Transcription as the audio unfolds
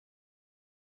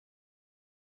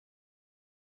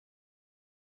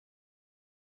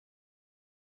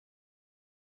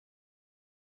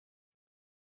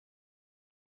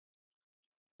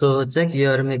To check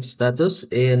your mix status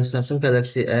in Samsung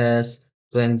Galaxy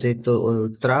S22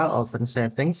 Ultra, open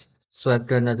settings, swipe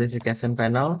the notification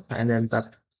panel, and then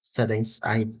tap settings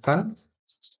icon.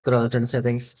 Scroll down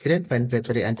settings screen, find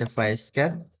battery and device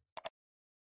care,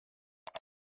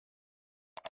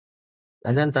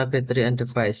 and then tap battery and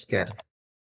device care.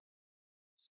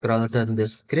 Scroll down the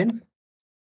screen,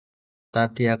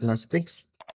 tap diagnostics,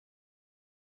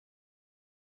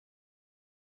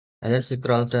 and then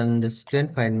scroll down the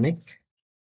screen, find mic,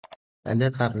 and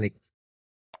then tap mic.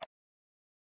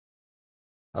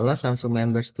 Allow Samsung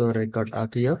members to record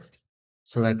audio.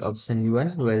 Select option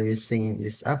 1 while using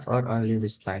this app or only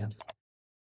this time.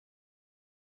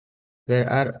 There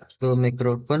are two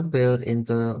microphones built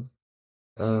into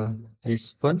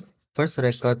this phone. First,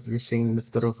 record using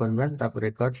microphone 1. Tap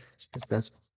record.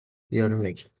 Test your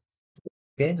mic.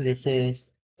 Okay, this is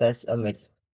test a mic.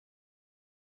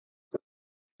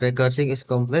 Recording is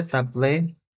complete. Tap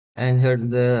play and hear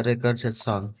the recorded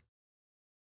sound.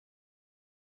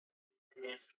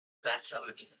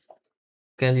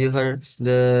 Can you hear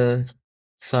the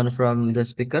sound from the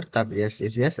speaker? Tap yes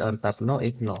if yes or tap no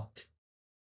if no.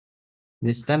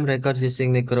 This time record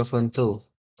using microphone 2.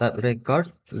 Tap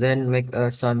record, then make a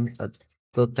sound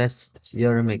to test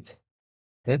your mic.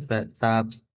 Okay, tap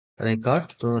record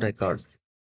to record.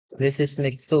 This is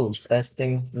mic 2,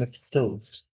 testing mic 2.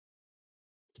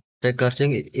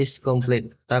 Recording is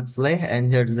complete. Tap play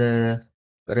and hear the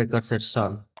recorded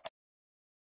sound.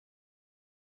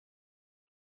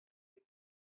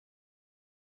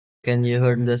 Can you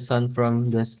hear the sound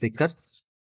from the speaker?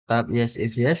 Tap yes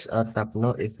if yes or tap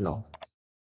no if no.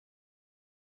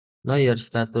 Now your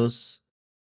status,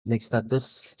 mic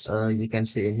status, you can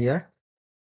see in here.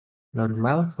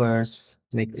 Normal, first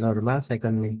mic normal,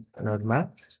 second mic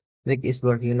normal. Mic is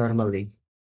working normally.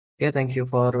 Okay, thank you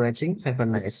for watching. Have a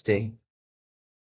nice day.